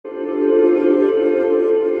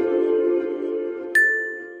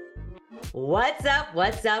What's up?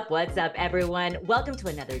 What's up? What's up, everyone? Welcome to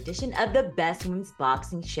another edition of the Best Women's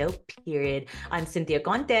Boxing Show, period. I'm Cynthia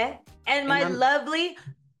Conte, and my lovely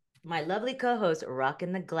co-host,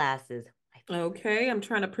 rocking the glasses. Okay, I'm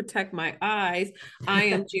trying to protect my eyes. I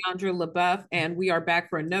am Giandra LaBeouf, and we are back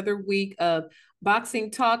for another week of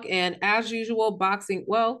boxing talk. And as usual, boxing,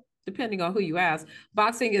 well, depending on who you ask,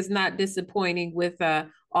 boxing is not disappointing with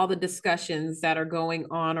all the discussions that are going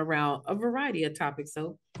on around a variety of topics.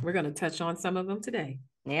 So we're going to touch on some of them today.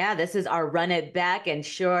 Yeah, this is our run it back. And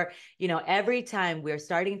sure, every time we're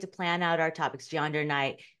starting to plan out our topics, Giandra and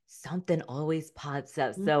I, something always pops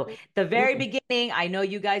up. So the very beginning, I know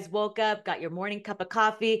you guys woke up, got your morning cup of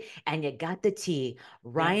coffee, and you got the tea.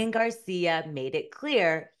 Ryan Garcia made it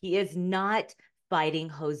clear he is not fighting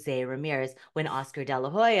Jose Ramirez when Oscar De La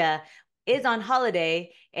Hoya is on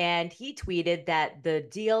holiday, and he tweeted that the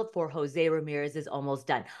deal for Jose Ramirez is almost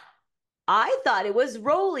done. I thought it was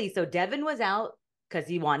Rolly. So Devin was out because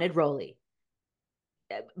he wanted Rolly.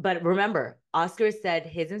 But remember, Oscar said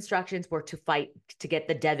his instructions were to fight to get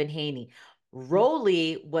the Devin Haney.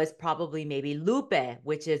 Rolly was probably maybe Lupe,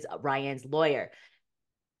 which is Ryan's lawyer.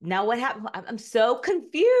 Now what happened? I'm so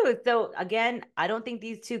confused. So again, I don't think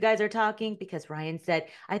these two guys are talking because Ryan said,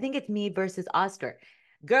 I think it's me versus Oscar.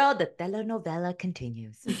 Girl, the telenovela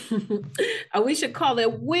continues. We should call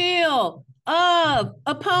it Wheel of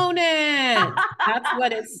Opponent. That's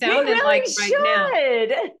what it sounded like right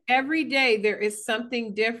now. Every day there is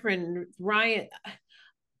something different. Ryan.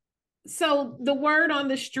 So the word on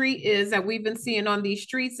the street is that we've been seeing on these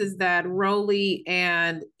streets is that Rolly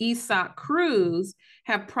and Isaac Cruz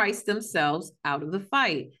have priced themselves out of the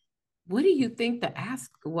fight. What do you think the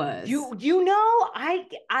ask was?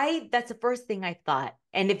 I that's the first thing I thought.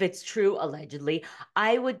 And if it's true, allegedly,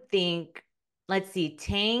 I would think, let's see,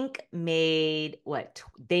 Tank made what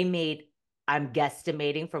they made, I'm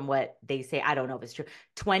guesstimating from what they say, I don't know if it's true,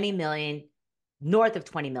 20 million, north of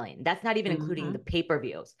 20 million. That's not even including the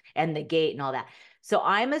pay-per-views and the gate and all that. So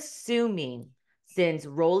I'm assuming since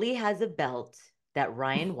Rolly has a belt that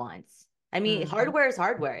Ryan wants, I mean, hardware is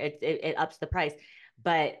hardware. It ups the price,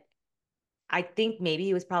 but I think maybe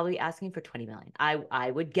he was probably asking for 20 million.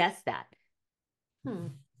 I would guess that.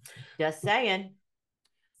 Just saying.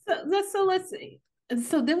 So let's see.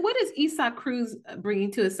 So then what is Isaac Cruz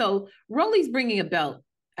bringing to it? So Rolly's bringing a belt.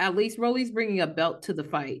 At least Rolly's bringing a belt to the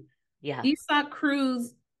fight. Yeah. Isaac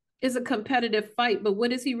Cruz is a competitive fight, but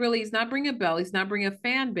what is he really? He's not bringing a belt. He's not bringing a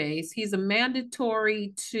fan base. He's a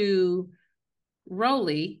mandatory to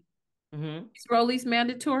Rolly. Is Rolly's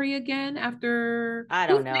mandatory again after? I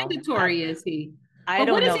don't know. Mandatory is he?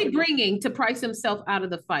 What is he bringing to price himself out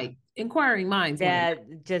of the fight? Inquiring minds. Yeah,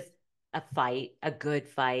 just a fight, a good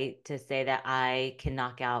fight to say that I can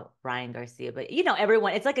knock out Ryan Garcia. But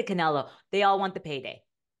everyone, it's like a Canelo. They all want the payday.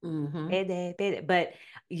 Payday. But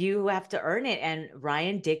you have to earn it. And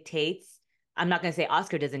Ryan dictates. I'm not going to say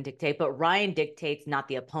Oscar doesn't dictate, but Ryan dictates, not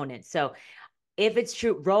the opponent. So if it's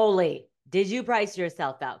true, Rolly, did you price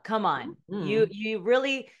yourself out? Come on. You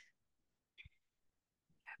really,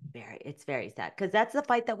 it's very sad because that's the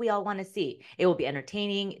fight that we all want to see. It will be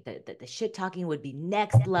entertaining. The shit talking would be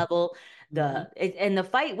next level. And the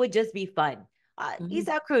fight would just be fun.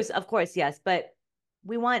 Isaac Cruz, of course, yes, but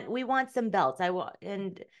we want some belts.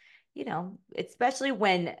 Especially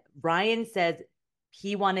when Ryan says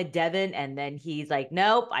he wanted Devin and then he's like,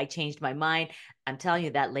 nope, I changed my mind. I'm telling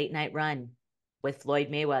you, that late night run with Floyd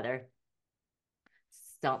Mayweather,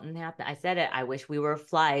 something happened. I said it. I wish we were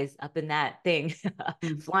flies up in that thing,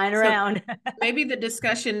 flying around. Maybe the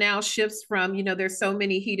discussion now shifts from, there's so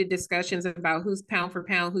many heated discussions about who's pound for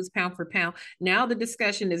pound, who's pound for pound. Now the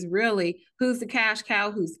discussion is really who's the cash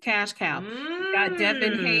cow, who's the cash cow. We got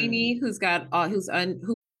Devin Haney,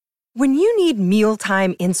 When you need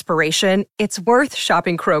mealtime inspiration, it's worth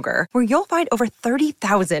shopping Kroger, where you'll find over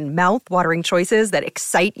 30,000 mouth-watering choices that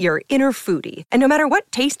excite your inner foodie. And no matter what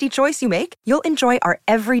tasty choice you make, you'll enjoy our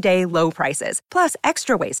everyday low prices, plus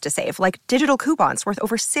extra ways to save, like digital coupons worth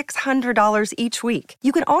over $600 each week.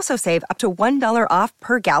 You can also save up to $1 off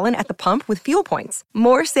per gallon at the pump with fuel points.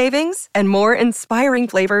 More savings and more inspiring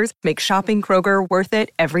flavors make shopping Kroger worth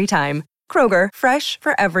it every time. Kroger, fresh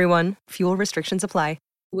for everyone. Fuel restrictions apply.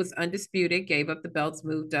 Was undisputed, gave up the belts,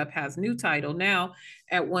 moved up, has new title. Now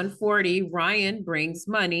at 140, Ryan brings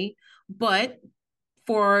money, but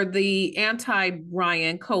for the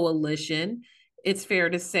anti-Ryan coalition, it's fair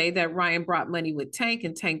to say that Ryan brought money with Tank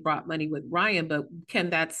and Tank brought money with Ryan, but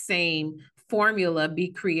can that same formula be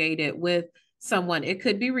created with someone? It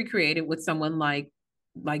could be recreated with someone like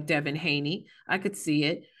Devin Haney. I could see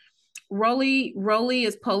it. Rolly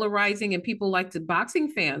is polarizing, and people boxing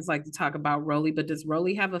fans like to talk about Rolly, but does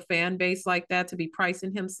Rolly have a fan base like that to be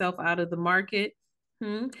pricing himself out of the market?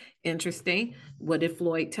 Interesting. What did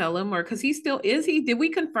Floyd tell him? Or because did we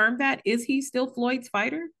confirm that? Is he still Floyd's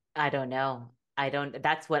fighter? I don't know.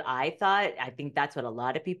 That's what I thought. I think that's what a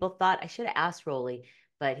lot of people thought. I should have asked Rolly,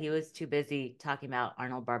 but he was too busy talking about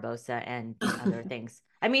Arnold Barbosa and other things.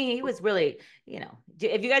 I mean, he was really,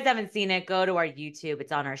 if you guys haven't seen it, go to our YouTube.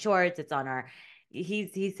 It's on our shorts. It's on our,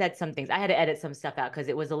 he said some things. I had to edit some stuff out because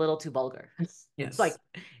it was a little too vulgar. Yes. It's like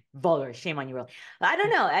vulgar. Shame on you, Rolly. I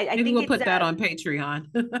don't know. I Maybe think we'll put that on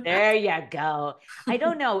Patreon. There you go. I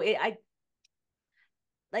don't know. I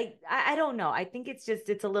don't know. I think it's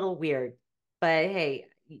a little weird, but hey,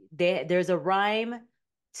 there's a rhyme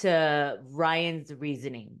to Ryan's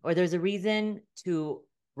reasoning, or there's a reason to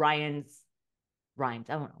Ryan's rhymes.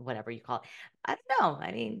 I don't know, whatever you call it. I don't know.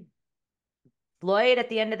 I mean, Floyd at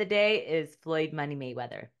the end of the day is Floyd Money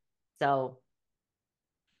Mayweather. So.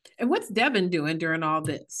 And what's Devin doing during all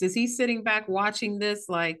this? Is he sitting back watching this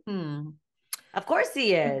like, Of course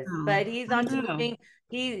he is, but he's on to moving.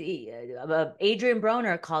 Adrian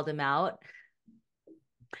Broner called him out.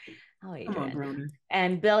 Oh, Adrian. Come on, Broner.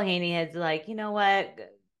 And Bill Haney has like, you know what?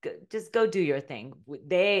 Just go do your thing.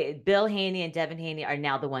 Bill Haney and Devin Haney are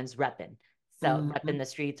now the ones repping. So repping the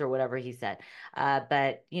streets or whatever he said.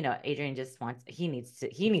 But Adrian just he needs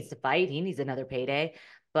to fight. He needs another payday.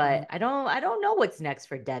 But I don't know what's next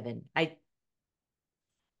for Devin.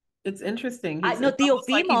 It's interesting. No,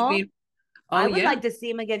 Teofimo. I would like to see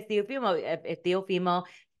him against Teofimo. If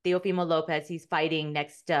Teofimo Lopez, he's fighting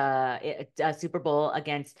next Super Bowl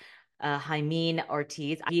against Jaime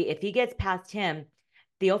Ortiz. If he gets past him,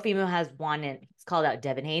 Teofimo has one, and it's called out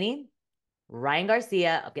Devin Haney, Ryan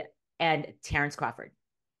Garcia, and Terrence Crawford.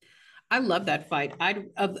 I love that fight.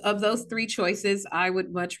 Of those three choices, I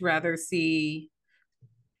would much rather see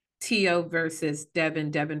Tio versus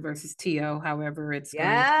Devin versus Tio, however it's going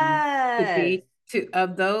to be.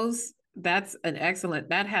 Of those, that's an excellent,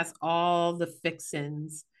 that has all the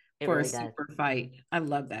fixins for really a super fight. I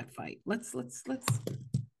love that fight. Let's put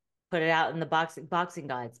it out in the boxing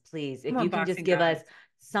gods, please. If you can just give us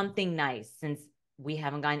something nice, since we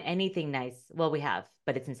haven't gotten anything nice. Well, we have,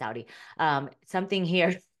 but it's in Saudi. Something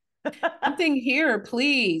here. Something here,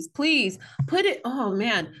 please put it. Oh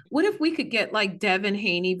man, what if we could get like Devin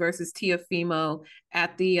Haney versus Teofimo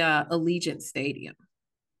at the Allegiant Stadium?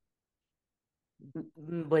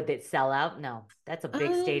 Would it sell out? No, that's a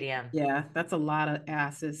big stadium. Yeah, that's a lot of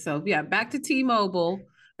asses. So yeah, back to T-Mobile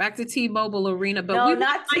Arena. But no,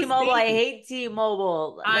 not T-Mobile. I hate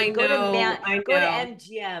T-Mobile. Like, go to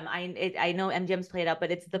MGM. I know MGM's played out,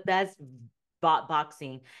 but it's the best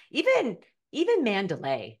boxing. Even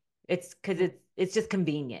Mandalay. It's because it's just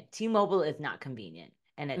convenient. T-Mobile is not convenient,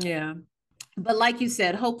 and But like you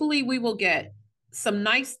said, hopefully we will get some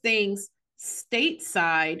nice things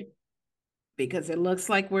stateside, because it looks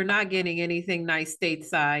like we're not getting anything nice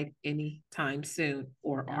stateside anytime soon.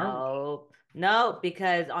 Or are we? No,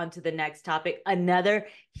 because on to the next topic, another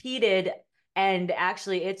heated, and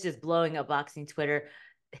actually it's just blowing up boxing Twitter.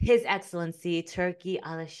 His Excellency Turki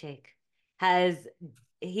Al-Sheikh has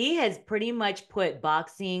pretty much put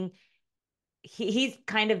boxing. He's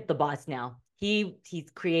kind of the boss now.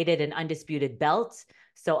 He's created an undisputed belt.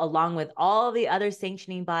 So along with all the other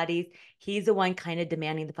sanctioning bodies, he's the one kind of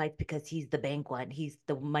demanding the fights because he's the bank one. He's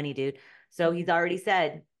the money dude. So he's already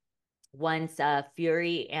said once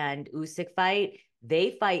Fury and Usyk fight,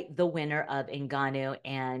 they fight the winner of Ngannou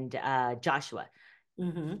and Joshua.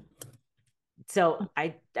 So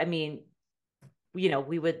I mean,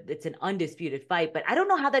 it's an undisputed fight, but I don't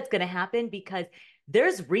know how that's going to happen because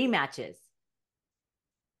there's rematches.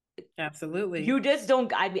 Absolutely. You just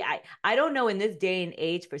don't. I don't know in this day and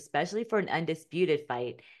age, especially for an undisputed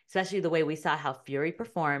fight, especially the way we saw how Fury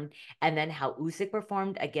performed and then how Usyk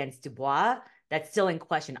performed against Dubois. That's still in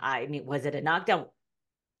question. I mean, was it a knockdown?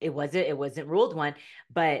 It wasn't ruled one,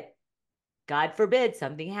 but God forbid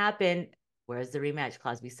something happened. Where's the rematch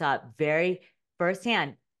clause? We saw it very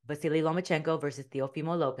firsthand. Vasily Lomachenko versus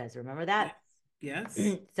Teofimo Lopez. Remember that? Yes.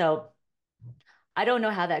 So I don't know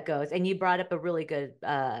how that goes. And you brought up a really good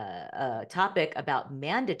topic about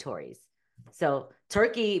mandatories. So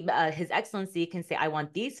Turkey, His Excellency can say, I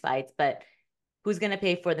want these fights, but who's going to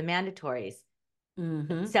pay for the mandatories?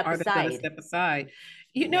 Step aside.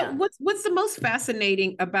 What's the most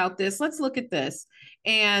fascinating about this? Let's look at this.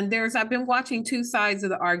 And I've been watching two sides of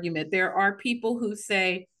the argument. There are people who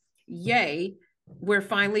say, yay, we're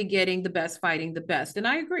finally getting the best fighting the best. And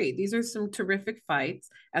I agree. These are some terrific fights.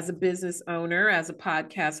 As a business owner, as a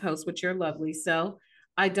podcast host with your lovely self,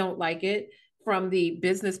 I don't like it from the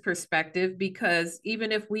business perspective, because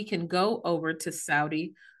even if we can go over to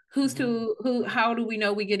Saudi, how do we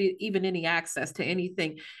know we get even any access to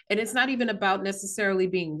anything? And it's not even about necessarily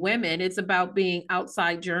being women. It's about being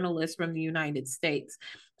outside journalists from the United States,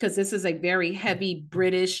 because this is a very heavy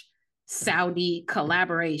British Saudi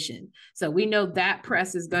collaboration. So we know that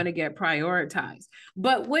press is going to get prioritized.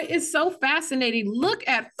 But what is so fascinating, look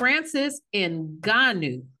at Francis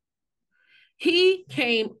Ngannou. He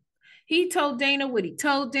told Dana what he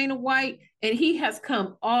told Dana White, and he has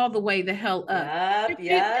come all the way the hell up.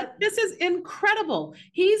 This is incredible.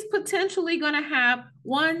 He's potentially going to have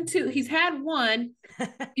he's had one.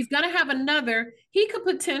 He's going to have another. He could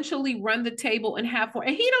potentially run the table and have four,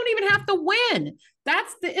 and he don't even have to win.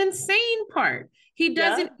 That's the insane part. He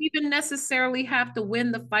doesn't even necessarily have to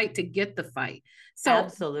win the fight to get the fight. So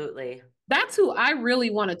absolutely. That's who I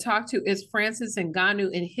really want to talk to, is Francis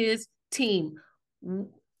Ngannou and his team.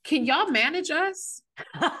 Can y'all manage us?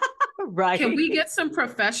 Right. Can we get some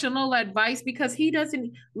professional advice? Because he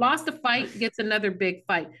lost a fight, gets another big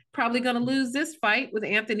fight. Probably going to lose this fight with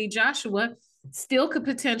Anthony Joshua. Still could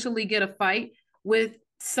potentially get a fight with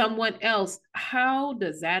someone else. How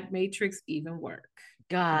does that matrix even work?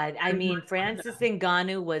 God, I mean, Francis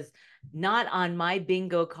Ngannou was not on my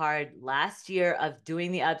bingo card last year of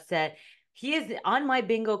doing the upset. He is on my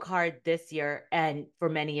bingo card this year and for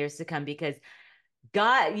many years to come, because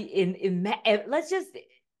God, let's just,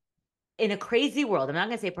 in a crazy world, I'm not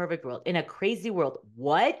going to say perfect world, in a crazy world,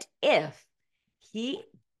 what if he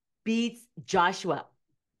beats Joshua?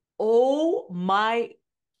 Oh my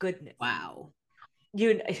goodness. Wow.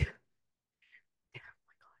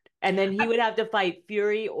 And then he would have to fight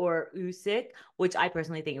Fury or Usyk, which I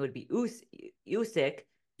personally think it would be Usyk.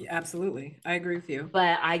 Yeah, absolutely. I agree with you.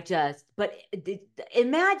 But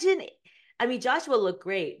imagine, I mean, Joshua looked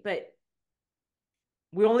great, but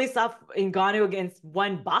we only saw Ngannou against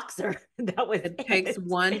one boxer. That was it. Takes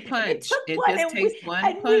one punch. It just takes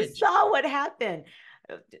one punch. We saw what happened.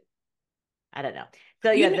 I don't know.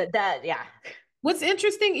 So yeah, What's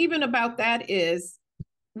interesting even about that is,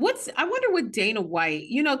 I wonder what Dana White,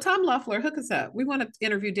 Tom Loeffler, hook us up. We want to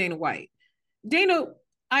interview Dana White. Dana,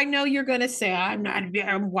 I know you're going to say,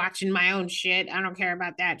 I'm watching my own shit. I don't care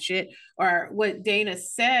about that shit, or what Dana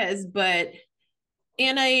says, but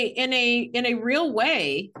in a real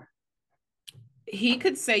way, he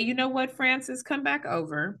could say, you know what, Francis, come back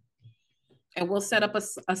over and we'll set up a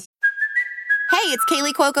Hey, it's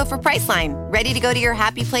Kaylee Cuoco for Priceline. Ready to go to your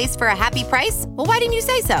happy place for a happy price? Well, why didn't you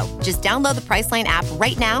say so? Just download the Priceline app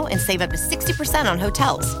right now and save up to 60% on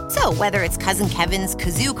hotels. So whether it's Cousin Kevin's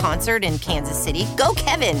Kazoo Concert in Kansas City, go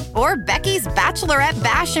Kevin, or Becky's Bachelorette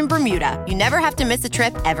Bash in Bermuda, you never have to miss a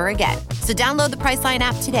trip ever again. So download the Priceline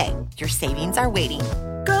app today. Your savings are waiting.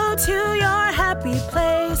 Go to your happy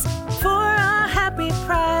place for a happy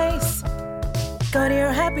price. Go to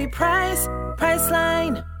your happy price,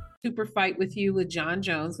 Priceline. Super fight with you with Jon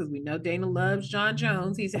Jones, because we know Dana loves Jon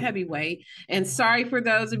Jones. He's a heavyweight. And sorry for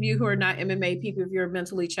those of you who are not MMA people if you're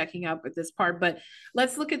mentally checking out at this part, but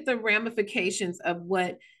let's look at the ramifications of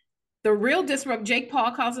what the real disrupt. Jake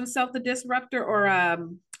Paul calls himself the disruptor,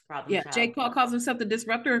 or Jake Paul calls himself the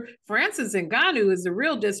disruptor. Francis Ngannou is the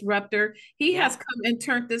real disruptor. He has come and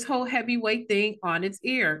turned this whole heavyweight thing on its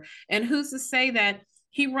ear. And who's to say that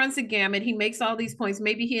he runs a gamut, he makes all these points.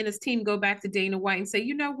 Maybe he and his team go back to Dana White and say,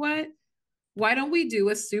 you know what? Why don't we do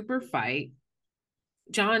a super fight?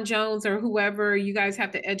 Jon Jones or whoever, you guys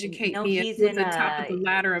have to educate me. He's at the top of the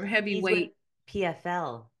ladder of heavyweight.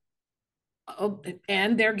 PFL. Oh,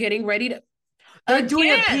 and they're getting ready to. They're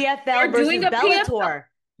doing a PFL versus Bellator.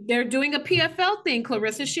 They're doing a PFL thing.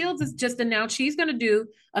 Clarissa Shields has just announced she's going to do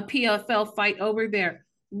a PFL fight over there.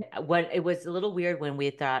 It was a little weird when we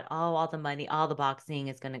thought, all the money, all the boxing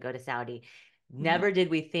is going to go to Saudi. Never did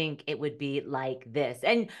we think it would be like this.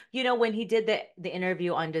 And, when he did the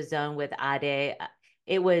interview on DAZN with Ade,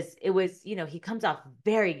 it was, he comes off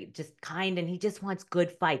very just kind, and he just wants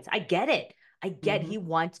good fights. I get it. He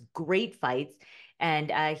wants great fights.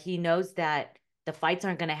 And he knows that the fights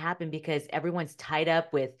aren't going to happen because everyone's tied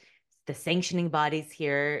up with the sanctioning bodies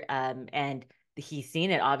here. And he's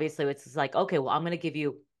seen it, obviously. It's just like, okay, well, I'm going to give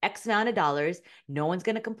you X amount of dollars. No one's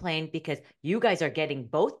going to complain because you guys are getting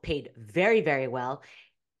both paid very, very well.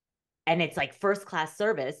 And it's like first-class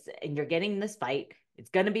service, and you're getting this fight. It's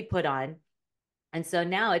going to be put on. And so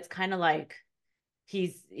now it's kind of like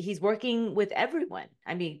he's working with everyone.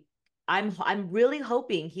 I mean, I'm really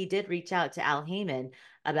hoping he did reach out to Al Heyman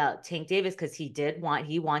about Tank Davis, because he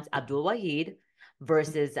wants Abdul Wahid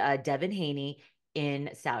versus Devin Haney. in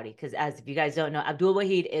Saudi. Because as if you guys don't know, Abdul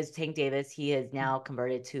Wahid is Tank Davis. He is now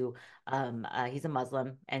converted to, he's a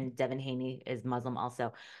Muslim, and Devin Haney is Muslim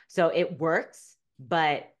also. So it works,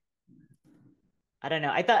 but I don't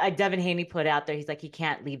know. I thought Devin Haney put out there, he's like, he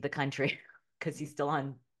can't leave the country because he's still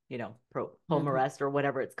on, home arrest or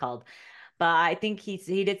whatever it's called. But I think he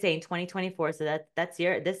did say in 2024, so that's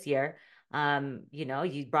this year.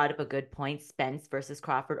 You brought up a good point, Spence versus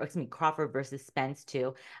Crawford, or excuse me, Crawford versus Spence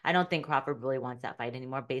too. I don't think Crawford really wants that fight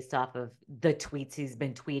anymore based off of the tweets he's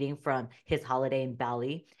been tweeting from his holiday in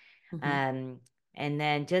Bali. And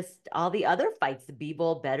then just all the other fights, the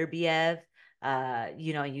Bivol, Beterbiev,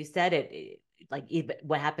 you said it like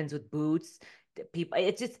what happens with Boots, people,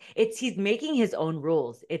 he's making his own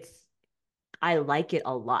rules. I like it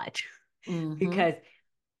a lot because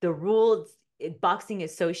the rules, boxing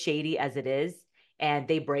is so shady as it is, and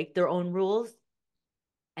they break their own rules.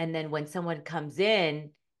 And then when someone comes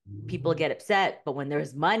in, people get upset. But when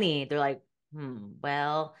there's money, they're like,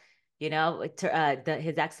 well,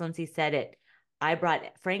 His Excellency said it. I brought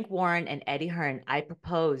Frank Warren and Eddie Hearn. I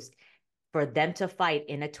proposed for them to fight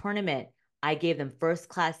in a tournament. I gave them first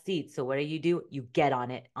class seats. So what do? You get on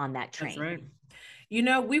that train. That's right.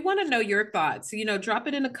 We want to know your thoughts. Drop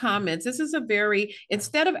it in the comments. This is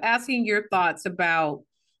instead of asking your thoughts about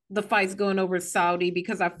the fights going over Saudi,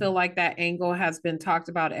 because I feel like that angle has been talked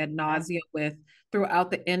about ad nauseum throughout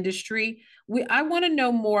the industry. I want to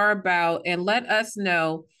know more about, and let us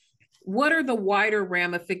know, what are the wider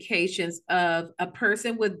ramifications of a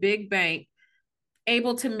person with big bank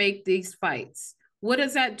able to make these fights? What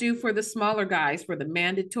does that do for the smaller guys, for the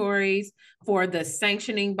mandatories, for the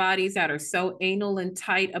sanctioning bodies that are so anal and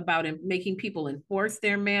tight about making people enforce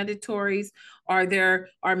their mandatories? Are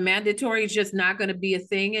mandatories just not going to be a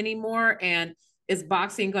thing anymore? And is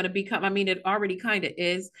boxing going to become, it already kind of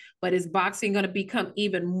is, but is boxing going to become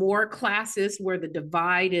even more classes where the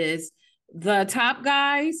divide is the top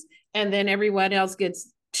guys and then everyone else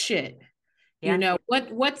gets shit? Yeah.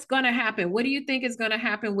 What's going to happen? What do you think is going to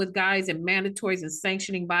happen with guys and mandatories and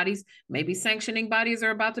sanctioning bodies? Maybe sanctioning bodies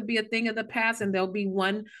are about to be a thing of the past, and there'll be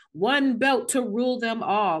one belt to rule them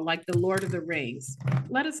all, like the Lord of the Rings.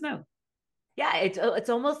 Let us know. Yeah,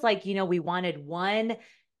 it's almost like, we wanted one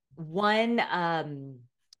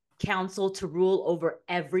council to rule over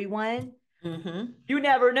everyone. You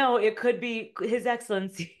never know. It could be His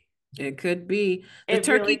Excellency. It could be the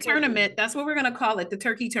Turkey tournament. That's what we're going to call it, the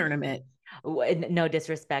Turkey tournament. No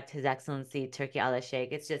disrespect, His Excellency Turkey Al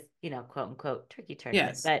Sheikh. It's just, quote unquote Turkey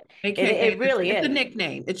tournament. Yes, but it really is a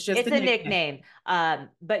nickname. It's just a nickname.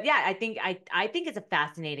 But yeah, I think it's a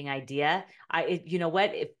fascinating idea. You know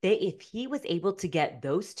what? If he was able to get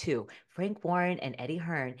those two, Frank Warren and Eddie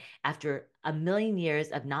Hearn, after a million years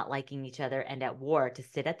of not liking each other and at war, to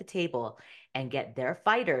sit at the table and get their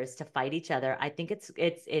fighters to fight each other, I think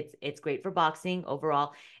it's great for boxing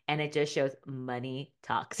overall, and it just shows money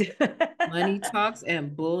talks. Money talks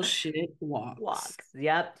and bullshit walks.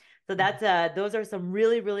 Yep. So that's those are some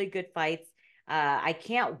really, really good fights. I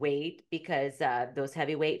can't wait because those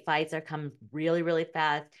heavyweight fights are coming really, really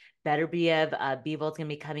fast. Beterbiev, Bivol's gonna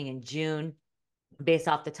be coming in June, based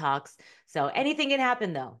off the talks. So anything can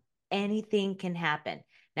happen, though. Anything can happen.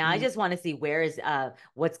 Now, I just want to see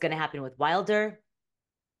what's going to happen with Wilder.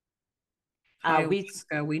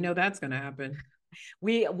 We know that's going to happen.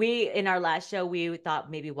 We in our last show, we thought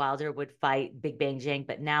maybe Wilder would fight Big Bang Zhang,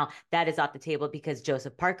 but now that is off the table because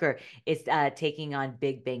Joseph Parker is taking on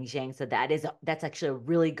Big Bang Zhang. So that's actually a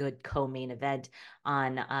really good co-main event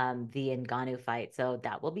on the Ngannou fight. So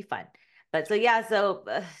that will be fun. But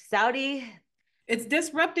Saudi. It's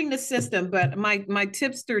disrupting the system, but my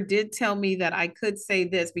tipster did tell me that I could say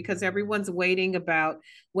this because everyone's waiting about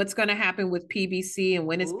what's going to happen with PBC and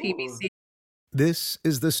when is PBC. This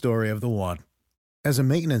is the story of the one. As a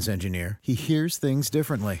maintenance engineer, he hears things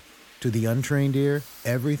differently. To the untrained ear,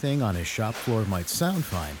 everything on his shop floor might sound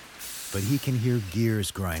fine, but he can hear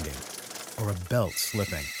gears grinding or a belt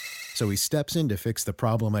slipping. So he steps in to fix the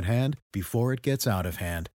problem at hand before it gets out of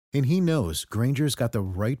hand. And he knows Grainger's got the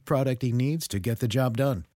right product he needs to get the job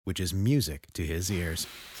done, which is music to his ears.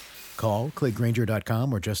 Call, click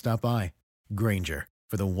Grainger.com, or just stop by. Grainger,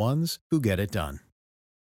 for the ones who get it done.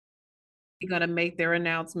 Going to make their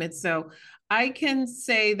announcement. So I can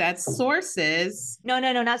say that sources. No,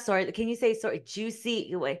 not source. Can you say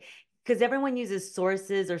Juicy? Because everyone uses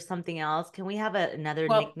sources or something else. Can we have another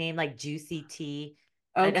nickname like Juicy Tea?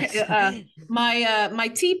 Okay.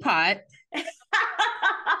 My teapot.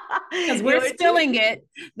 Because we're spilling it.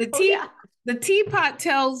 The teapot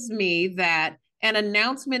tells me that an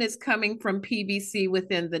announcement is coming from PBC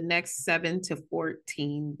within the next 7 to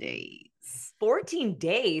 14 days. 14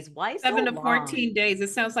 days. Why so 7 to long? 14 days. It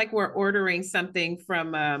sounds like we're ordering something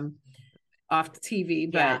from off the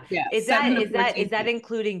TV, but yeah. Is that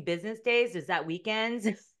including business days? Is that weekends?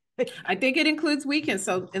 I think it includes weekends.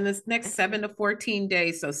 So in this next 7 to 14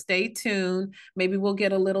 days. So stay tuned. Maybe we'll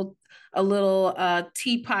get a little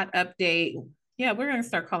teapot update. Yeah, we're gonna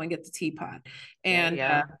start calling it the teapot.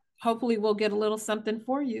 And hopefully we'll get a little something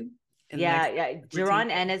for you. Yeah.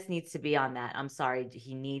 Jerron Ennis needs to be on that. I'm sorry.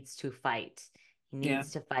 He needs to fight. He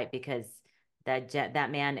needs to fight because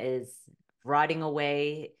that man is rotting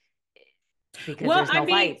away because there's no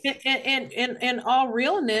fights. In all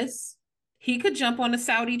realness, he could jump on a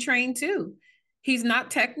Saudi train too. He's not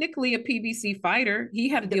technically a PBC fighter. He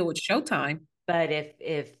had to deal with Showtime. But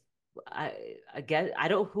if I guess I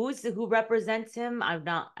don't who represents him. I'm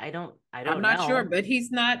not sure, but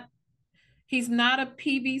he's not a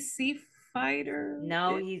PBC fighter.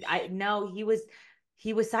 No, he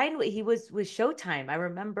was signed with Showtime. I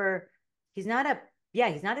remember he's not a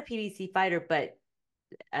PBC fighter, but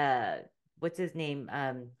what's his name?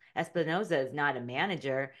 Espinoza is not a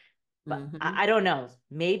manager. But I don't know.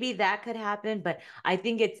 Maybe that could happen, but I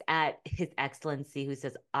think it's at His Excellency who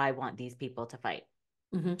says, I want these people to fight.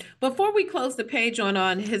 Before we close the page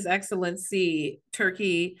on His Excellency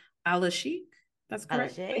Turki Al-Sheikh, that's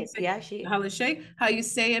correct. Al-Sheikh, how you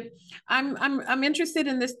say it. I'm interested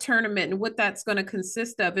in this tournament and what that's going to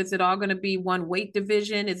consist of. Is it all going to be one weight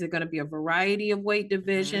division? Is it going to be a variety of weight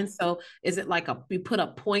divisions? So is it like we put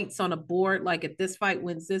up points on a board, like if this fight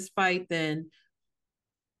wins this fight, then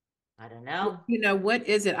I don't know. You know, what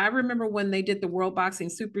is it? I remember when they did the World Boxing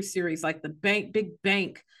Super Series, like the big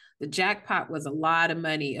bank, the jackpot was a lot of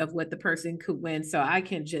money of what the person could win. So I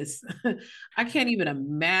can't even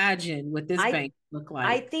imagine what this bank look like.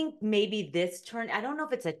 I think maybe this I don't know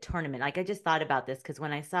if it's a tournament. Like I just thought about this because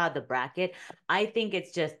when I saw the bracket, I think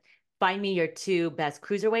it's just find me your 2 best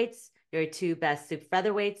cruiserweights, your 2 best super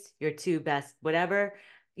featherweights, your 2 best whatever,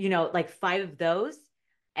 like 5 of those.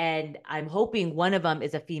 And I'm hoping one of them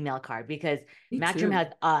is a female card because Matchroom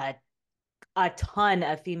has a ton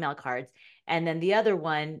of female cards. And then the other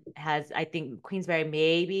one has, I think, Queensberry,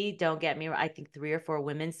 maybe, don't get me wrong, I think 3 or 4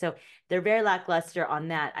 women. So they're very lackluster on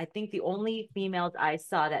that. I think the only females I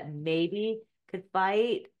saw that maybe could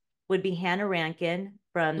fight would be Hannah Rankin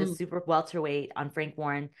from the super welterweight on Frank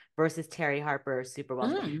Warren versus Terry Harper, super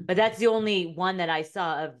welterweight. But that's the only one that I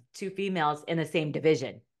saw of 2 females in the same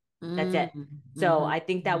division. That's it. So I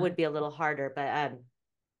think that would be a little harder, but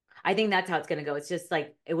I think that's how it's going to go. It's just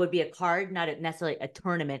like, it would be a card, not necessarily a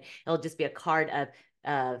tournament. It'll just be a card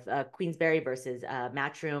of Queensberry versus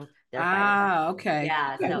Matchroom. Okay.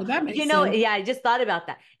 Yeah. So, well, that makes sense. I just thought about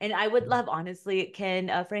that. And I would love, honestly,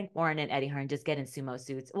 can Frank Warren and Eddie Hearn just get in sumo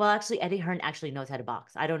suits? Well, actually, Eddie Hearn actually knows how to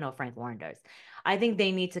box. I don't know if Frank Warren does. I think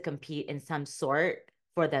they need to compete in some sort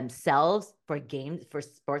for themselves, for games, for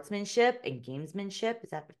sportsmanship and gamesmanship.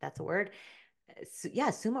 Is that's a word? So,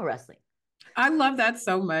 sumo wrestling. I love that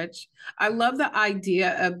so much. I love the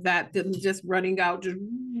idea of that, them just running out, just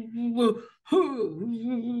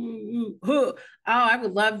I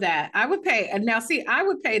would love that. I would pay. And now see, I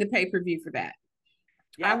would pay the pay-per-view for that.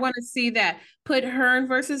 Yeah. I want to see that. Put Hearn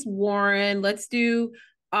versus Warren. Let's do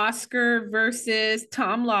Oscar versus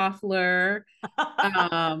Tom Loeffler.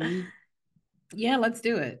 Yeah, let's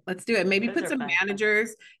do it. Maybe put some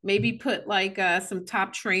managers, maybe put like some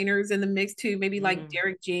top trainers in the mix too. Maybe like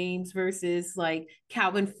Derek James versus like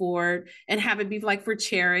Calvin Ford and have it be like for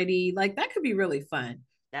charity. Like that could be really fun.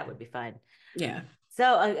 That would be fun. Yeah.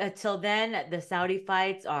 So until then, the Saudi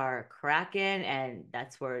fights are cracking and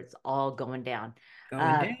that's where it's all going down.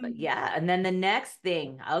 Yeah. And then the next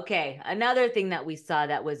thing, another thing that we saw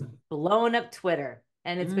that was blowing up Twitter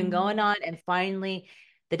and it's been going on and finally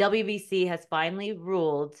the WBC has finally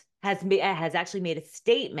ruled, has actually made a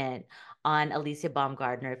statement on Alicia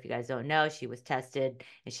Baumgardner. If you guys don't know, she was tested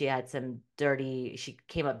and she had she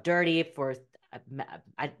came up dirty for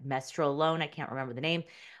mestrolone. I can't remember the name,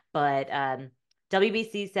 but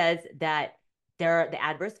WBC says that there are the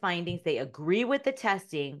adverse findings. They agree with the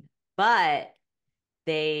testing, but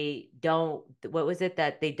they don't, what was it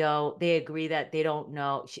that they agree that they don't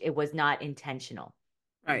know, it was not intentional.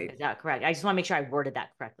 Right. Is that correct? I just want to make sure I worded that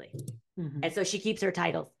correctly. And so she keeps her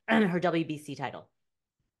titles, her WBC title.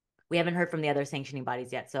 We haven't heard from the other sanctioning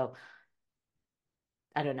bodies yet, so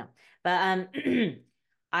I don't know. But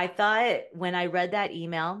I thought when I read that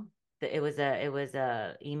email, that it was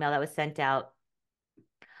a email that was sent out.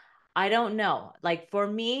 I don't know. Like for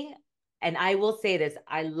me, and I will say this,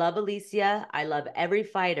 I love Alicia. I love every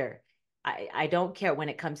fighter. I don't care when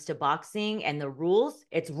it comes to boxing and the rules.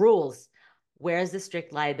 It's rules. where's the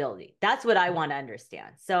strict liability? That's what I want to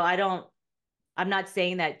understand. So I'm not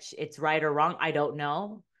saying that it's right or wrong. I don't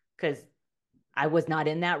know, because I was not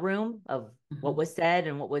in that room of what was said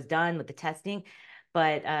and what was done with the testing.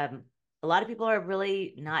 But a lot of people are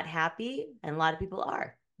really not happy, and a lot of people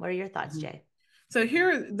are. What are your thoughts, Jay? So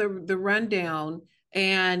here the rundown,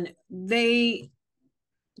 and to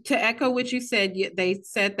echo what you said, they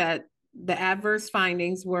said that the adverse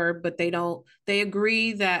findings were, but they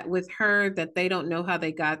agree that with her that they don't know how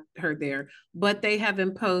they got her there, but they have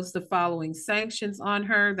imposed the following sanctions on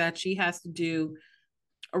her: that she has to do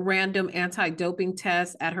a random anti-doping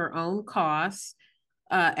test at her own cost,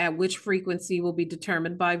 at which frequency will be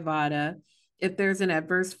determined by VADA. If there's an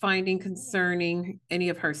adverse finding concerning any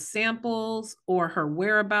of her samples or her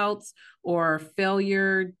whereabouts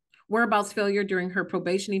failure during her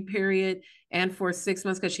probationing period and for 6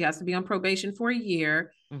 months, because she has to be on probation for a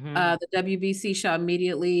year, the WBC shall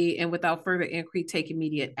immediately and without further inquiry take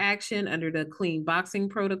immediate action under the clean boxing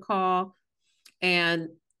protocol. And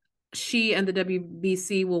she and the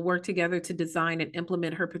WBC will work together to design and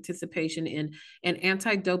implement her participation in an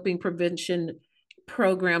anti-doping prevention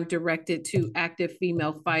program directed to active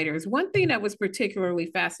female fighters. One thing that was particularly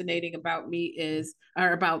fascinating about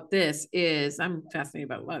this is, I'm fascinated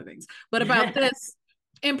about a lot of things, but about this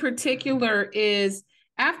in particular is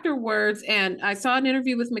afterwards, and I saw an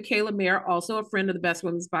interview with Michaela Mayer, also a friend of the Best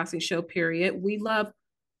Women's Boxing Show, period. We love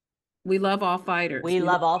all fighters. We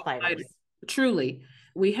love all fighters. Truly.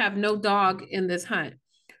 We have no dog in this hunt.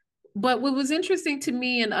 But what was interesting to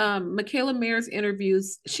me in Michaela Mayer's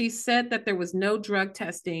interviews, she said that there was no drug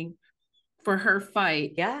testing for her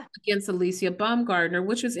fight against Alicia Baumgardner,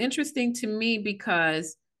 which was interesting to me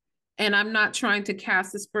because, and I'm not trying to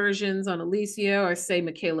cast aspersions on Alicia or say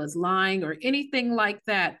Michaela's lying or anything like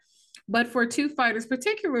that, but for two fighters,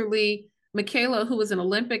 particularly Michaela, who was an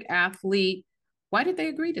Olympic athlete, why did they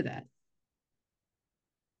agree to that?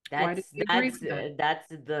 That's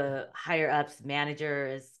the higher ups,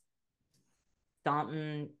 managers,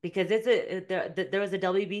 something, because there was a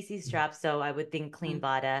WBC strap, so I would think clean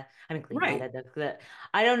VADA. I mean, clean VADA.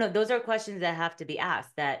 I don't know. Those are questions that have to be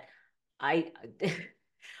asked. That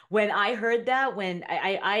when I heard that, when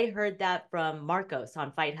I heard that from Marcos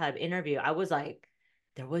on Fight Hub interview, I was like,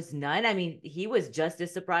 there was none. I mean, he was just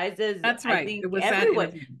as surprised as I think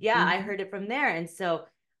everyone. Yeah, I heard it from there, and so.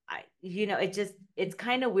 It's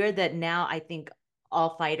kind of weird that now I think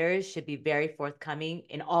all fighters should be very forthcoming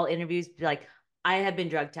in all interviews. Be like, I have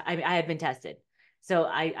been I have been tested. So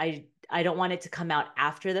I don't want it to come out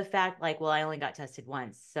after the fact. Like, well, I only got tested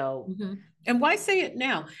once. So, and why say it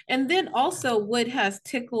now? And then also what has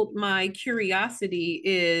tickled my curiosity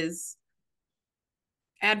is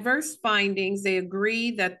adverse findings. They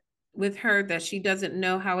agree that with her that she doesn't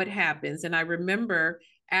know how it happens. And I remember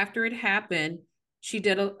after it happened, she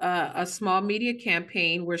did a small media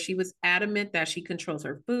campaign where she was adamant that she controls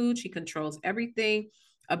her food. She controls everything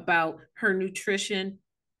about her nutrition,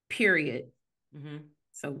 period.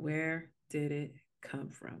 So where did it come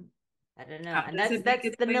from? I don't know. And that's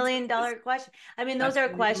the $1 million question. I mean, those are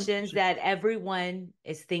questions that everyone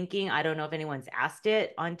is thinking. I don't know if anyone's asked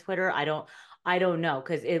it on Twitter. I don't know,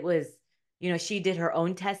 because it was, she did her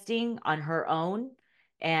own testing on her own,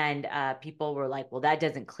 and people were like, well, that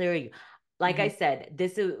doesn't clear you. Like I said,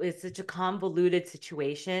 this is such a convoluted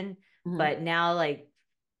situation, but now, like,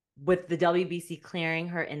 with the WBC clearing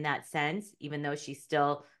her in that sense, even though she's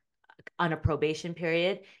still on a probation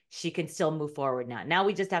period, she can still move forward now. Now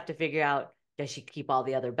we just have to figure out, does she keep all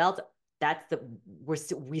the other belts?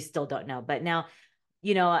 We still don't know. But now,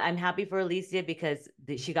 I'm happy for Alicia because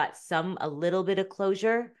she got a little bit of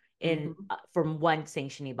closure from one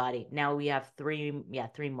sanctioning body. Now we have three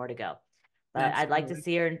more to go. But I'd like to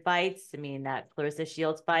see her in fights. I mean, that Clarissa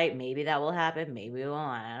Shields fight, maybe that will happen. Maybe it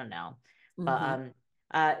won't. I don't know. But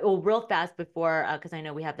real fast before, because I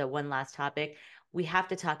know we have the one last topic, we have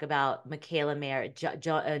to talk about Michaela Mayer,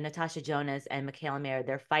 Natasha Jonas and Michaela Mayer.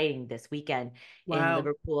 They're fighting this weekend in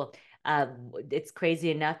Liverpool. It's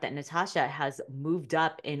crazy enough that Natasha has moved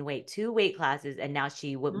up in weight, 2 weight classes, and now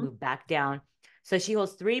she would move back down. So she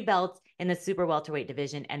holds 3 belts in the super welterweight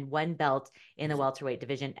division and 1 belt in the welterweight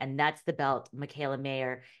division. And that's the belt Michaela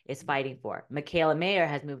Mayer is fighting for. Michaela Mayer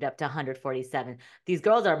has moved up to 147. These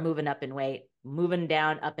girls are moving up in weight, moving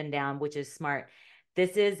down, up and down, which is smart.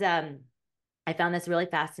 This is, I found this really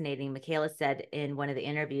fascinating. Michaela said in one of the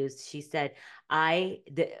interviews, she said,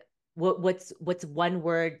 what's one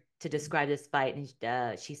word to describe this fight?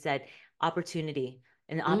 And she said, opportunity,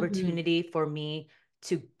 an opportunity for me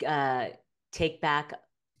to take back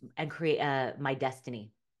and create my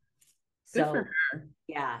destiny. So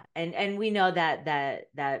yeah, and we know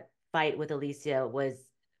that fight with Alicia was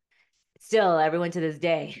still, everyone to this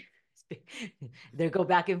day, they go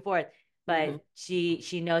back and forth. But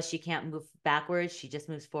she knows she can't move backwards. She just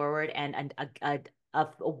moves forward. And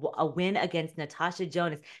a win against Natasha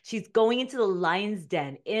Jonas. She's going into the Lion's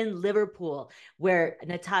Den in Liverpool, where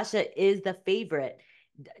Natasha is the favorite.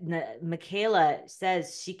 Michaela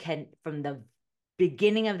says she can, from the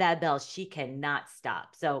beginning of that bell, she cannot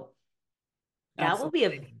stop. So that will be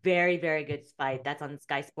a very, very good fight. That's on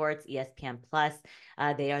Sky Sports, ESPN Plus.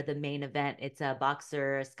 They are the main event. It's a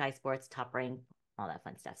boxer, Sky Sports, Top Rank, all that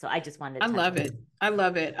fun stuff. So I just wanted to love it. I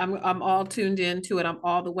love it. I'm all tuned into it. I'm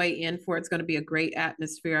all the way in for it. It's going to be a great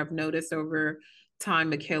atmosphere. I've noticed over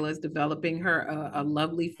time Michaela is developing her a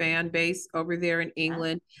lovely fan base over there in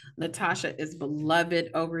England. Natasha is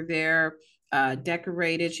beloved over there.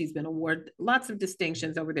 Decorated. She's been awarded lots of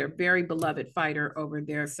distinctions over there. Very beloved fighter over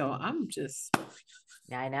there. So I'm just,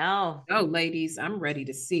 I know. Oh, ladies, I'm ready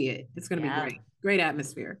to see it. It's going to be great. Great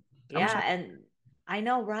atmosphere. And I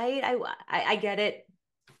know, right? I get it.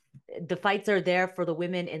 The fights are there for the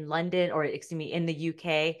women in London, or excuse me, in the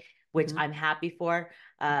UK, which I'm happy for.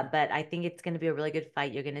 But I think it's going to be a really good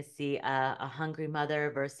fight. You're going to see a hungry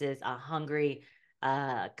mother versus a hungry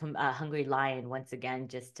lion once again.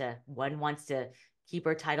 One wants to keep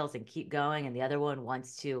her titles and keep going, and the other one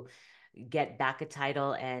wants to get back a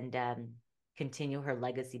title and continue her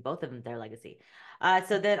legacy. Both of them, their legacy.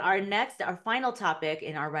 So then our final topic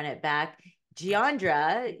in our Run It Back,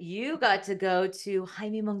 Giandra, you got to go to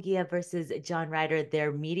Jaime Munguia versus John Ryder,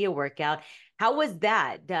 their media workout. How was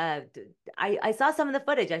that? I saw some of the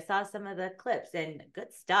footage. I saw some of the clips, and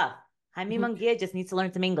good stuff. Jaime Munguia just needs to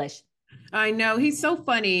learn some English. I know, he's so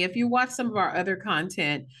funny. If you watch some of our other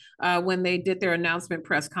content, when they did their announcement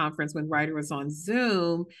press conference when Ryder was on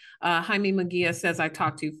Zoom, Jaime Munguia says I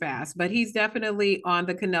talk too fast, but he's definitely on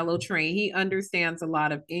the Canelo train. He understands a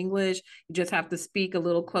lot of English. You just have to speak a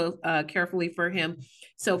little carefully for him.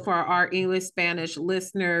 So for our English Spanish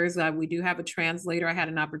listeners, we do have a translator. I had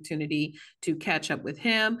an opportunity to catch up with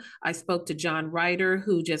him. I spoke to John Ryder,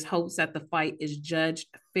 who just hopes that the fight is judged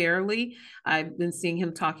fairly. I've been seeing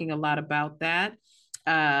him talking a lot about that.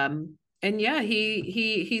 And yeah,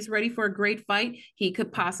 he's ready for a great fight. He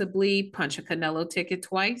could possibly punch a Canelo ticket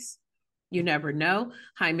twice. You never know.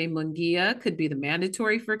 Jaime Munguia could be the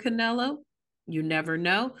mandatory for Canelo. You never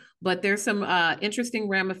know. But there's some interesting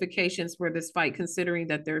ramifications for this fight, considering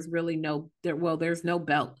that there's no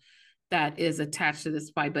belt that is attached to this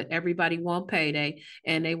fight, but everybody want payday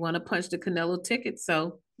and they want to punch the Canelo ticket.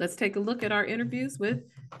 So let's take a look at our interviews with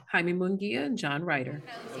Jaime Munguia and John Ryder.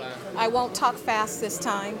 I won't talk fast this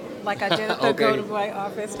time, like I did at the Go to my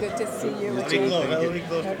office. Good to see you.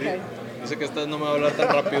 Okay. Dice que esta no me va a hablar tan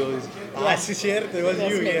rápido. Sí, cierto. It was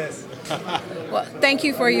you, yes. Well, thank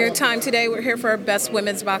you for your time today. We're here for our Best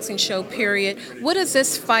Women's Boxing Show, period. What does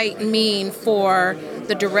this fight mean for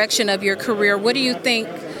the direction of your career? What do you think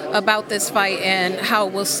about this fight and how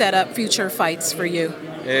it will set up future fights for you?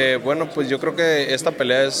 Bueno, pues yo creo que esta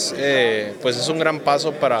pelea es un gran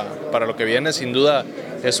paso para lo que viene. Sin duda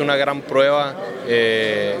es una gran prueba.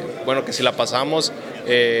 Bueno, que si la pasamos,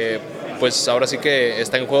 pues ahora sí que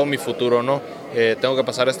está en juego mi futuro, ¿no? Tengo que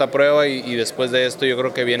pasar esta prueba y después de esto yo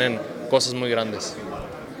creo que vienen cosas muy grandes.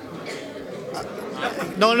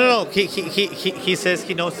 No. He says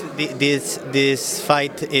he knows this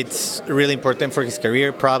fight, it's really important for his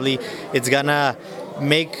career. Probably it's gonna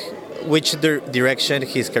make which direction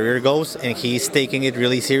his career goes, and he's taking it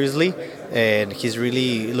really seriously, and he's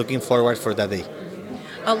really looking forward for that day.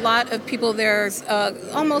 A lot of people, there's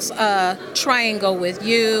almost a triangle with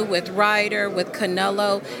you, with Ryder, with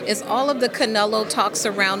Canelo. Is all of the Canelo talk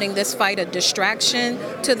surrounding this fight a distraction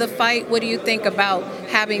to the fight? What do you think about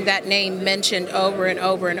having that name mentioned over and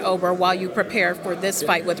over and over while you prepare for this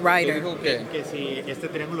fight with Ryder? Que si este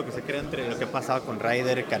triángulo que se crea entre lo que ha pasado con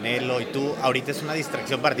Ryder, Canelo y tú, ahorita es una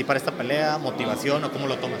distracción para ti para esta pelea, motivación, o cómo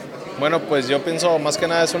lo tomas? Bueno, pues yo pienso más que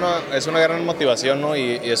nada es una gran motivación, ¿no?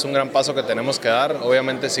 Y es un gran paso que tenemos que dar.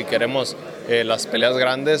 Obviamente si queremos las peleas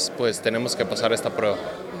grandes, pues tenemos que pasar esta prueba.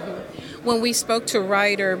 When we spoke to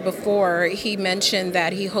Ryder before, he mentioned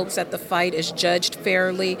that he hopes that the fight is judged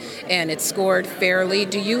fairly and it's scored fairly.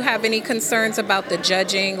 Do you have any concerns about the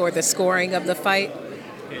judging or the scoring of the fight?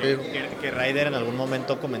 Que Ryder en algún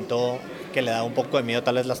momento comentó que le da un poco de miedo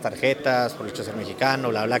tal vez las tarjetas, por el hecho de ser mexicano,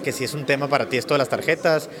 bla, que si es un tema para ti esto de las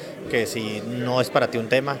tarjetas, que si no es para ti un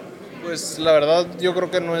tema. Pues la verdad yo creo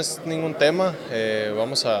que no es ningún tema.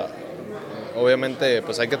 Obviamente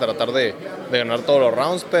pues hay que tratar de ganar todos los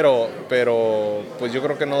rounds, pero pues yo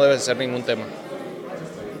creo que no debe ser ningún tema.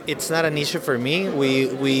 It's not an issue for me.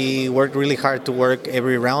 We worked really hard to work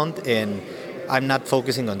every round, and I'm not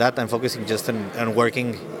focusing on that. I'm focusing just on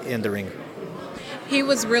working in the ring. He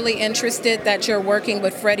was really interested that you're working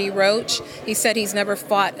with Freddie Roach. He said he's never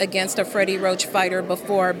fought against a Freddie Roach fighter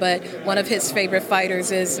before, but one of his favorite fighters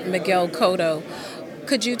is Miguel Cotto.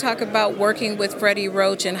 Could you talk about working with Freddie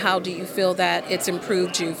Roach and how do you feel that it's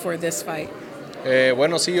improved you for this fight?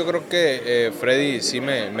 Bueno, sí, yo creo que Freddy sí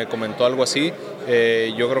me comentó algo así.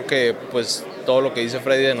 Yo creo que pues todo lo que dice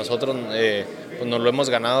Freddy de nosotros pues nos lo hemos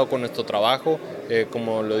ganado con nuestro trabajo.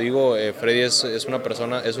 Como lo digo, Freddy es una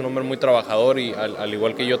persona, es un hombre muy trabajador y al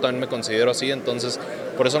igual que yo también me considero así, entonces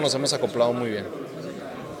por eso nos hemos acoplado muy bien.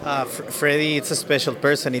 Freddy, it's a special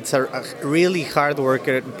person. It's a really hard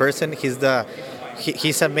worker person. He's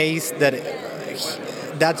amazed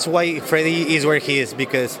that's why Freddy is where he is,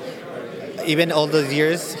 because even all those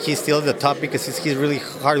years he's still at the top because he's really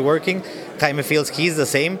hardworking. Jaime feels he's the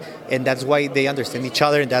same, and that's why they understand each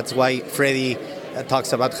other, and that's why Freddy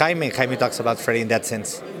talks about Jaime, and Jaime talks about Freddy in that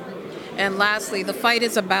sense. And lastly, the fight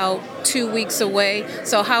is about 2 weeks away.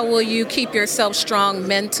 So how will you keep yourself strong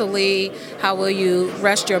mentally? How will you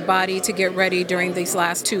rest your body to get ready during these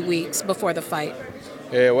last 2 weeks before the fight?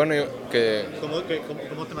 Bueno, yo que... ¿Cómo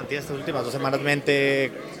te mantienes estas últimas 2 semanas,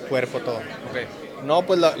 mente, cuerpo, todo? Okay. No,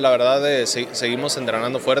 pues la verdad seguimos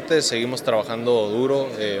entrenando fuerte, seguimos trabajando duro,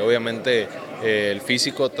 obviamente el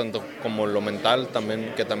físico tanto como lo mental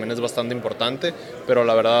también, que también es bastante importante, pero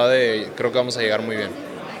la verdad creo que vamos a llegar muy bien.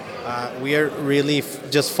 We are really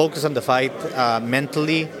just focused on the fight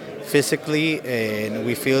mentally, physically, and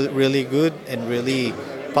we feel really good and really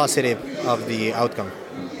positive of the outcome.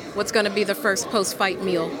 What's going to be the first post-fight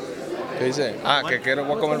meal? ¿Qué dice? ¿Qué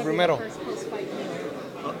voy a comer primero?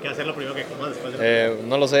 ¿Qué hacerlo primero que comer después?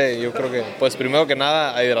 No lo sé, yo creo que pues primero que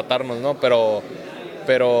nada a hidratarnos, ¿no? Pero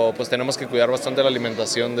pues tenemos que cuidar bastante la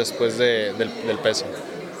alimentación después del peso.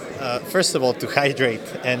 First of all, to hydrate,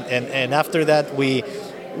 and after that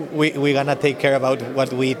we're gonna take care about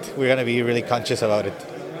what we eat. We're gonna be really conscious about it.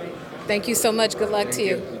 Thank you so much. Good luck to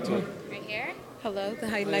you. Right here. Hello.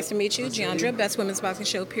 Hi, nice to meet you. Giandra, Best Women's Boxing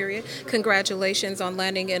Show, period. Congratulations on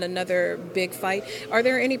landing in another big fight. Are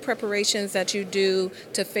there any preparations that you do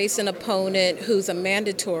to face an opponent who's a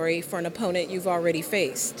mandatory for an opponent you've already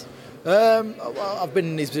faced? I've been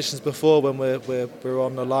in these positions before when we're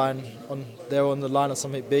on the line, they're on the line of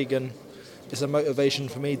something big, and it's a motivation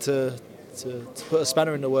for me to put a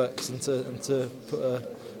spanner in the works and to put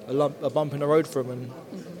a bump in the road for them and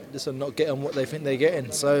just not get them what they think they're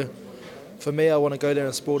getting. So for me, I want to go there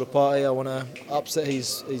and spoil the party. I want to upset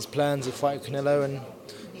his plans of fighting Canelo, and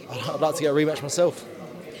I'd like to get a rematch myself.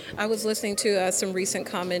 I was listening to some recent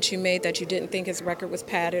comments you made that you didn't think his record was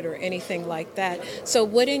padded or anything like that. So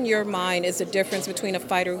what in your mind is the difference between a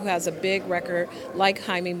fighter who has a big record like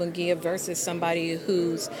Jaime Munguia versus somebody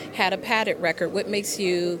who's had a padded record? What makes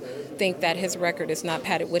you think that his record is not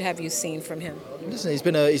padded? What have you seen from him? Listen, he's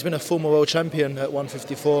been a former world champion at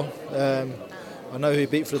 154. I know who he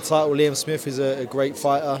beat for the title. Liam Smith is a great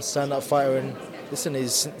fighter, stand-up fighter, and listen,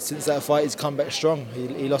 since that fight he's come back strong.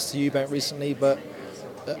 He lost to Eubank recently, but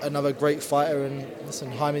another great fighter, and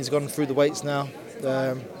listen, Jaime's gone through the weights now.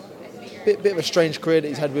 Bit of a strange career that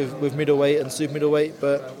he's had with middleweight and super middleweight,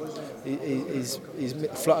 but he's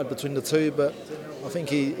fluttered between the two, but I think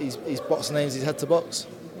he's boxed names he's had to box.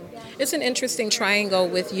 It's an interesting triangle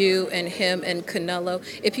with you and him and Canelo.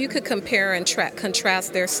 If you could compare and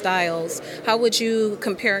contrast their styles, how would you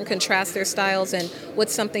compare and contrast their styles, and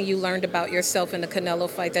what's something you learned about yourself in the Canelo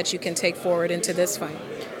fight that you can take forward into this fight?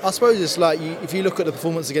 I suppose it's like if you look at the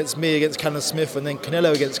performance against me, against Callum Smith, and then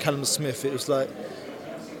Canelo against Callum Smith, it was like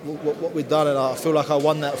what we've done, and I feel like I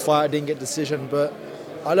won that fight. I didn't get a decision, but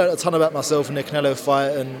I learned a ton about myself in the Canelo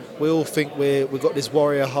fight, and we all think we've got this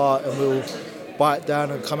warrior heart, and we'll bite down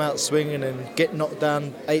and come out swinging and get knocked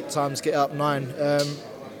down 8 times, get up 9.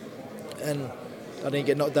 And I didn't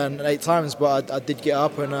get knocked down 8 times, but I did get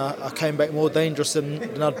up, and I came back more dangerous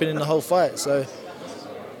than I'd been in the whole fight. So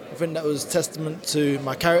I think that was testament to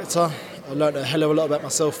my character. I learned a hell of a lot about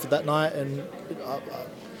myself for that night, and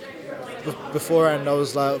beforehand I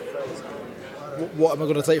was like, what am I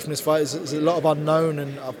going to take from this fight? There's a lot of unknown,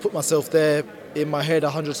 and I've put myself there in my head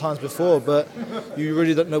 100 times before, but you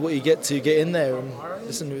really don't know what you get in there. And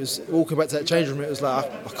listen, it was walking back to that change room, it was like,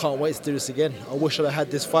 I can't wait to do this again. I wish I'd had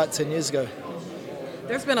this fight 10 years ago.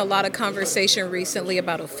 There's been a lot of conversation recently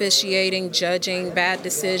about officiating, judging, bad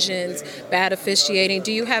decisions, bad officiating.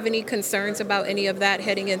 Do you have any concerns about any of that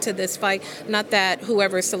heading into this fight? Not that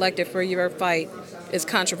whoever is selected for your fight is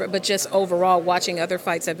controversial, but just overall watching other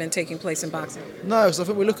fights that have been taking place in boxing. No, because I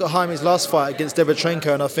think we look at Jaime's last fight against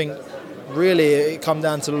Derevchenko, and I think really it come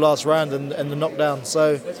down to the last round and the knockdown.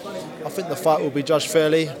 So I think the fight will be judged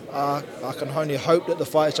fairly. I can only hope that the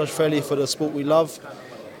fight is judged fairly for the sport we love,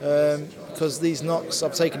 because these knocks,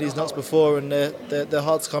 I've taken these knocks before, and they're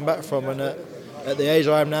hard to come back from. And at the age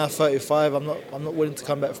I am now, 35, I'm not willing to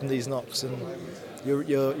come back from these knocks. And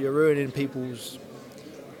you're ruining people's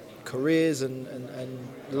careers and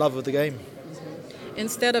love of the game.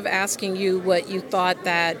 Instead of asking you what you thought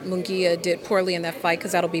that Munguia did poorly in that fight,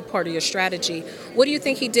 because that'll be part of your strategy, what do you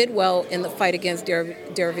think he did well in the fight against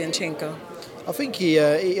Derevyanchenko? I think he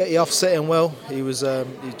offset him well. He was the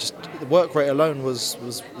work rate alone was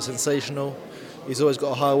sensational. He's always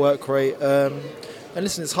got a high work rate. And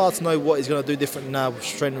listen, it's hard to know what he's going to do different now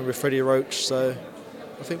training with Freddie Roach. So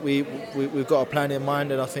I think we've got a plan in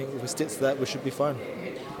mind, and I think if we stick to that, we should be fine.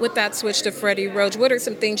 With that switch to Freddie Roach, what are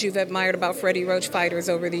some things you've admired about Freddie Roach fighters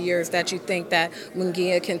over the years that you think that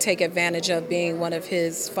Munguia can take advantage of being one of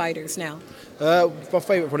his fighters now? My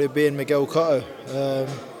favourite probably being Miguel Cotto.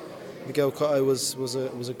 Miguel Cotto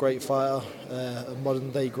was a great fighter, a modern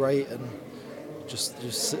day great, and just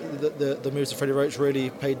the moves of Freddie Roach really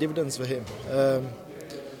paid dividends for him.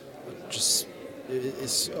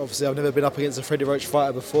 It's obviously I've never been up against a Freddie Roach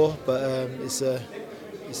fighter before, but I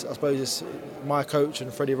suppose it's my coach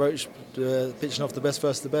and Freddie Roach pitching off the best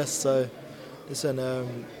versus the best. So listen,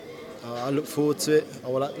 I look forward to it. I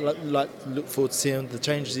would look forward to seeing the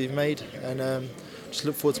changes he's made, and just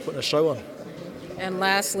look forward to putting a show on. And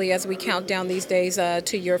lastly, as we count down these days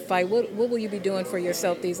to your fight, what will you be doing for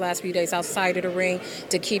yourself these last few days outside of the ring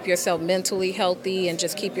to keep yourself mentally healthy and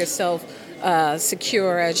just keep yourself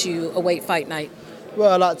secure as you await fight night?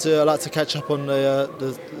 Well, I like to catch up on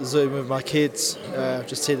the Zoom with my kids.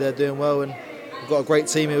 Just see they're doing well, and we've got a great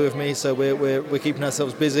team here with me. So we're keeping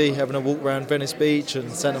ourselves busy, having a walk around Venice Beach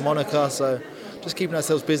and Santa Monica. So just keeping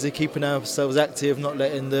ourselves busy, keeping ourselves active, not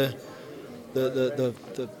letting the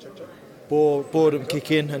boredom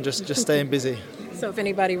kick in, and just staying busy. So if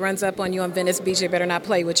anybody runs up on you on Venice Beach, they better not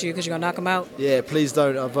play with you because you're gonna knock them out. Yeah, please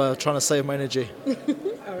don't. I'm trying to save my energy.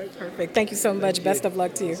 All right, perfect. Thank you so much. Best of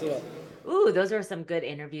luck to you. Ooh, those are some good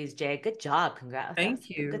interviews, Jay. Good job. Congrats. Thank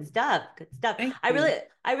you. Good stuff. Good stuff. I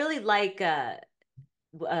really like I'm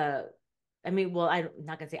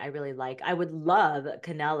not gonna say I really like. I would love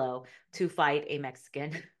Canelo to fight a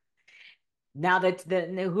Mexican. Now that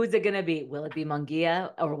who's it gonna be? Will it be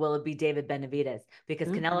Munguia or will it be David Benavidez? Because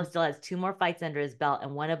Canelo still has 2 more fights under his belt,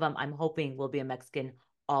 and one of them I'm hoping will be a Mexican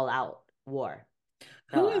all-out war.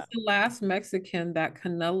 Who is the last Mexican that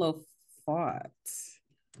Canelo fought?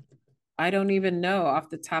 I don't even know off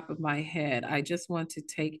the top of my head. I just want to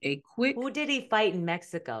take a quick... Who did he fight in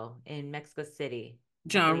Mexico City?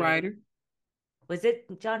 John Ryder. Was it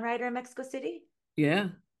John Ryder in Mexico City? Yeah.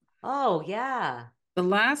 Oh, yeah. The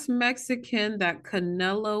last Mexican that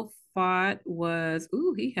Canelo fought was...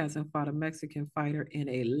 Ooh, he hasn't fought a Mexican fighter in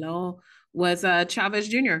a long... Was Chavez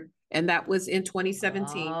Jr., and that was in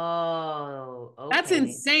 2017. Oh, okay. That's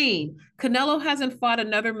insane. Canelo hasn't fought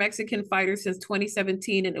another Mexican fighter since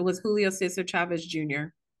 2017, and it was Julio Cesar Chavez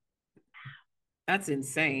Jr. That's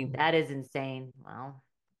insane. That is insane. Well,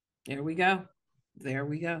 there we go.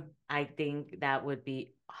 I think that would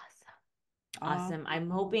be awesome. I'm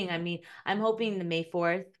hoping the May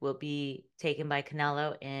 4th will be taken by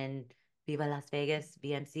Canelo in Viva Las Vegas,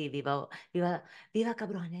 BMC, Viva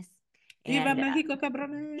Cabrones. Viva Mexico,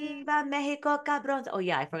 cabrones. Viva Mexico, cabrones. Oh,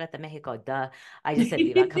 yeah, I forgot the Mexico. Duh. I just said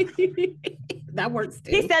Viva cabrones. That works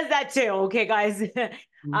too. He says that too. Okay, guys.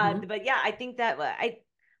 But yeah, I think that I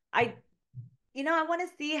want to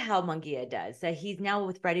see how Munguia does. He's now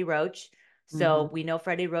with Freddie Roach. So we know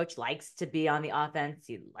Freddie Roach likes to be on the offense.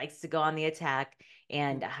 He likes to go on the attack.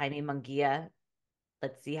 And Jaime Munguia,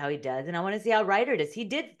 let's see how he does. And I want to see how Ryder does.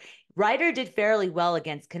 Ryder did fairly well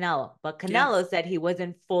against Canelo, but Canelo said he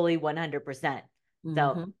wasn't fully 100%.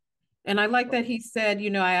 So, and I like that he said,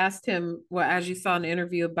 I asked him, well, as you saw in the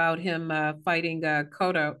interview about him fighting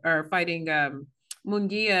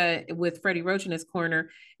Munguia with Freddie Roach in his corner. And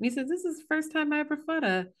he says, this is the first time I ever fought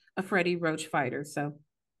a Freddie Roach fighter. So,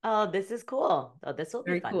 oh, this is cool. Oh, this will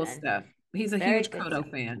be very fun, cool then. stuff. He's a huge Cotto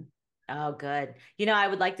fan. Oh, good. I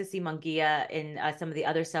would like to see Munguia in some of the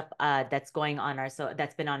other stuff that's going on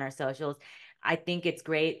that's been on our socials. I think it's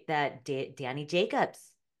great that Danny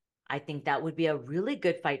Jacobs. I think that would be a really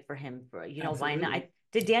good fight for him. Why not?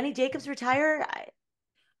 Did Danny Jacobs retire?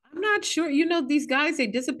 I'm not sure. These guys, they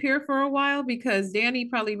disappear for a while because Danny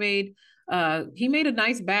probably made a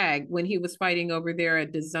nice bag when he was fighting over there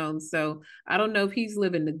at DAZN. So I don't know if he's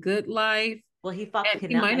living the good life. Well, he fought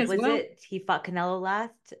Canelo. He fought Canelo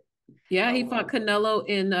last? Yeah, he fought Canelo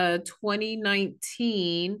in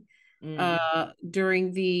 2019.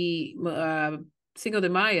 during the Cinco de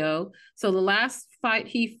Mayo. So the last fighter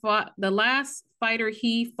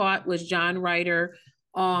he fought was John Ryder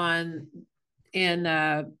in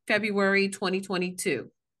February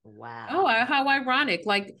 2022. Wow. Oh, how ironic.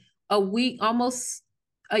 Like a week, almost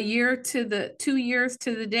a year to the 2 years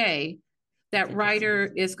to the day that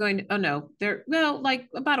Ryder is going to, oh no, like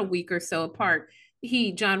about a week or so apart.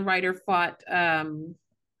 John Ryder fought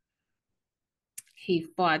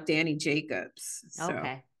Danny Jacobs. So,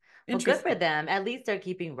 okay. Well, good for them. At least they're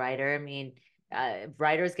keeping Ryder. I mean,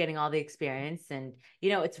 Ryder's getting all the experience, and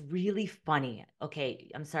it's really funny. Okay,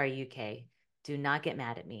 I'm sorry, UK. Do not get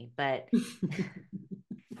mad at me, but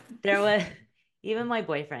there was even my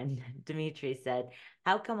boyfriend Dimitri said,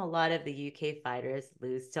 "How come a lot of the UK fighters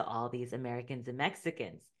lose to all these Americans and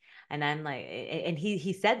Mexicans?" And I'm like, and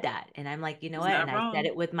he said that, and I'm like, you know what? And I said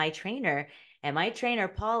it with my trainer. And my trainer,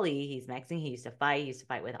 Paulie, he's Mexican. He used to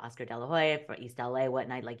fight with Oscar De La Hoya for East LA,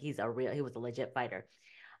 whatnot. Like he was a legit fighter.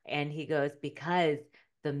 And he goes, because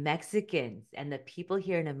the Mexicans and the people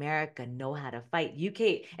here in America know how to fight.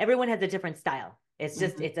 UK, everyone has a different style. It's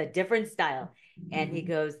just, it's a different style. And he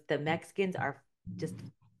goes, the Mexicans are just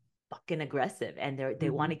fucking aggressive and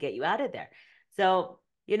they want to get you out of there. So,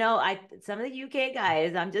 some of the UK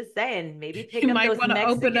guys, I'm just saying, maybe pick up those You might want to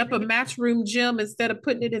open up a matchroom gym instead of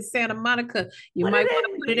putting it in Santa Monica. You might want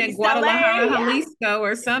to put it in Guadalajara, Jalisco,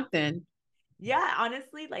 or something. Yeah,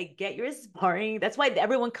 honestly, like get your sparring. That's why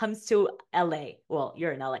everyone comes to LA. Well,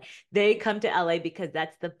 you're in LA. They come to LA because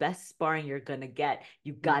that's the best sparring you're going to get.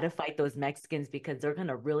 You got to fight those Mexicans because they're going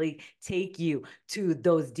to really take you to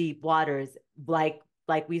those deep waters like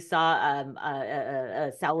we saw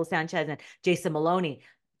Saul Sanchez and Jason Maloney.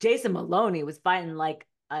 Jason Maloney was fighting like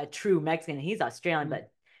a true Mexican. He's Australian, but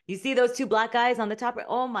you see those two black guys on the top?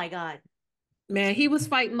 Oh my God. Man, he was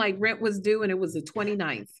fighting like rent was due, and it was the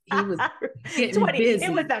 29th. He was getting busy.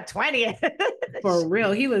 It was the 20th. For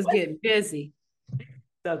real, he was getting busy.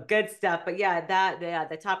 So good stuff. But yeah,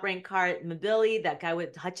 the top ranked card, Mabili, that guy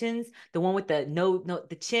with Hutchins, the one with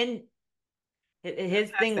the chin. His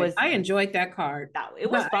thing was. I enjoyed that card. It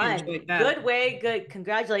was fun. Good.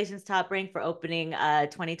 Congratulations, Top Rank, for opening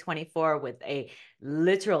 2024 with a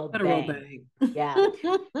literal bang. Yeah.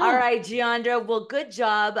 All right, Giandra. Well, good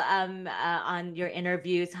job on your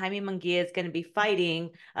interviews. Jaime Munguia is going to be fighting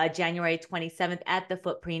January 27th at the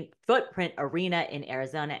Footprint Arena in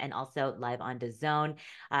Arizona, and also live on DAZN.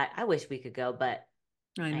 I wish we could go, but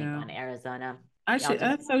I ain't going to Arizona.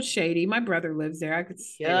 That's so shady. My brother lives there. I could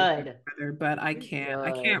stay with my brother, but I can't.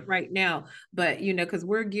 I can't right now. But because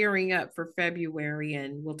we're gearing up for February,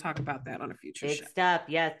 and we'll talk about that on a future show. Big stuff,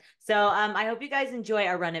 yes. So I hope you guys enjoy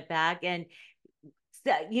our Run It Back, and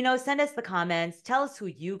send us the comments. Tell us who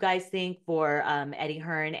you guys think for Eddie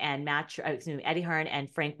Hearn and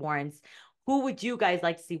Frank Warren's. Who would you guys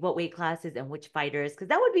like to see? What weight classes and which fighters? Because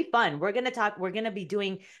that would be fun. We're going to be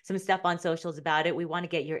doing some stuff on socials about it. We want to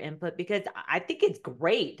get your input because I think it's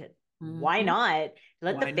great. Why not?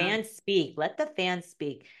 Let the fans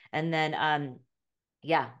speak. And then,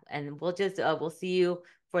 and we'll just, we'll see you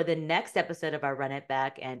for the next episode of our Run It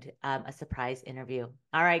Back and a surprise interview.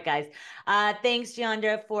 All right, guys. Thanks,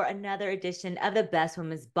 Giandra, for another edition of the Best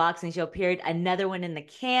Women's Boxing Show, period. Another one in the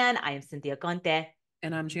can. I am Cynthia Conte.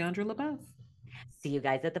 And I'm Giandra LaBeouf. See you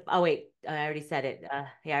guys at the... Oh, wait. I already said it.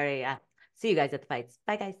 See you guys at the fights.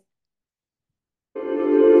 Bye, guys.